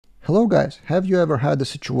Hello guys, have you ever had a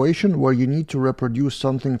situation where you need to reproduce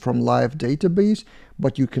something from live database,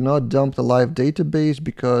 but you cannot dump the live database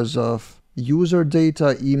because of user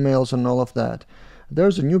data, emails, and all of that?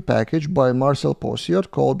 There's a new package by Marcel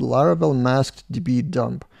Pociot called Laravel masked DB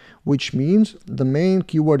dump, which means the main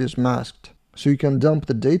keyword is masked. So you can dump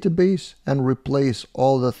the database and replace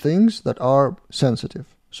all the things that are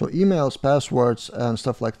sensitive. So emails, passwords, and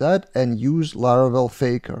stuff like that, and use Laravel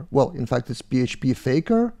Faker. Well, in fact, it's PHP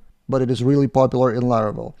Faker, but it is really popular in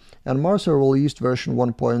Laravel. And Marcel released version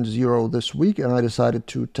 1.0 this week, and I decided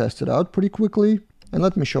to test it out pretty quickly. And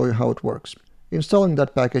let me show you how it works. Installing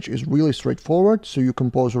that package is really straightforward. So you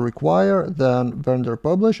compose a require, then vendor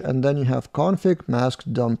publish, and then you have config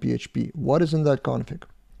masked dump PHP. What is in that config?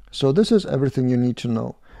 So this is everything you need to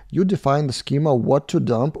know. You define the schema, what to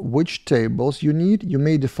dump, which tables you need. You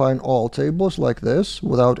may define all tables like this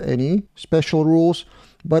without any special rules,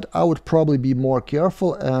 but I would probably be more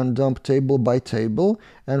careful and dump table by table.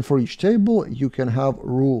 And for each table, you can have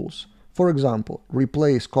rules. For example,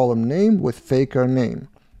 replace column name with faker name.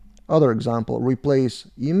 Other example, replace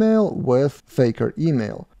email with faker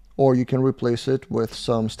email. Or you can replace it with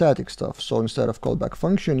some static stuff. So instead of callback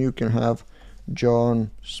function, you can have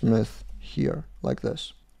John Smith here, like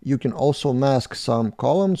this. You can also mask some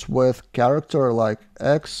columns with character like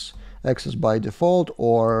X is by default,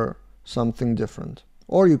 or something different.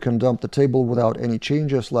 Or you can dump the table without any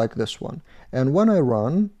changes like this one. And when I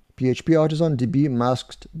run PHP artisan db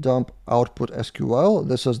masked dump output SQL,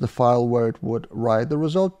 this is the file where it would write the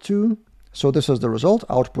result to. So this is the result,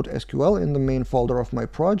 output SQL, in the main folder of my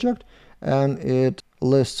project, and it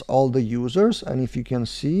lists all the users. And if you can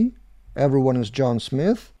see, everyone is John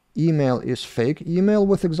Smith. Email is fake email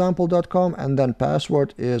with example.com, and then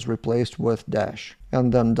password is replaced with dash.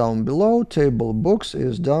 And then down below, table books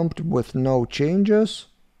is dumped with no changes,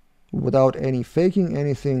 without any faking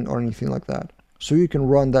anything or anything like that. So you can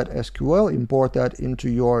run that SQL, import that into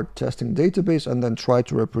your testing database, and then try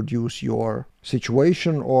to reproduce your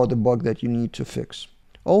situation or the bug that you need to fix.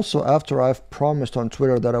 Also, after I've promised on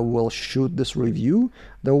Twitter that I will shoot this review,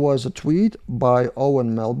 there was a tweet by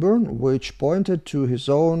Owen Melbourne which pointed to his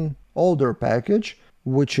own older package,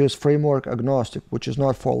 which is framework agnostic, which is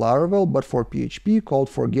not for Laravel but for PHP,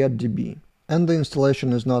 called forgetDB. And the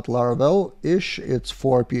installation is not Laravel-ish, it's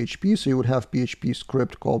for PHP, so you would have PHP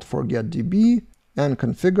script called forgetDB and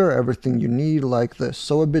configure everything you need like this.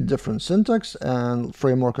 So a bit different syntax and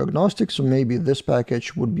framework agnostic, so maybe this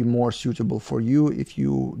package would be more suitable for you if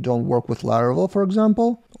you don't work with Laravel, for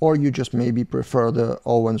example, or you just maybe prefer the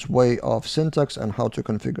Owen's way of syntax and how to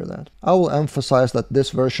configure that. I will emphasize that this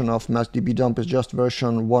version of masked dump is just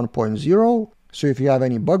version 1.0, so if you have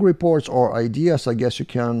any bug reports or ideas, I guess you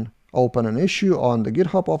can open an issue on the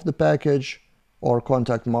GitHub of the package or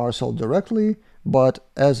contact Marcel directly, but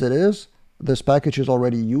as it is, this package is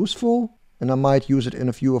already useful, and I might use it in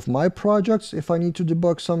a few of my projects if I need to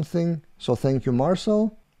debug something. So thank you,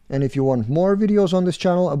 Marcel. And if you want more videos on this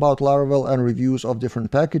channel about Laravel and reviews of different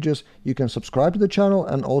packages, you can subscribe to the channel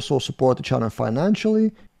and also support the channel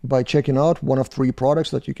financially by checking out one of 3 products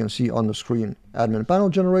that you can see on the screen: Admin Panel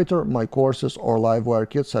Generator, my courses, or Livewire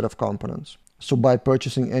Kit set of components. So by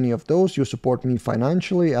purchasing any of those, you support me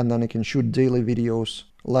financially, and then I can shoot daily videos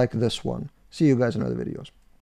like this one. See you guys in other videos.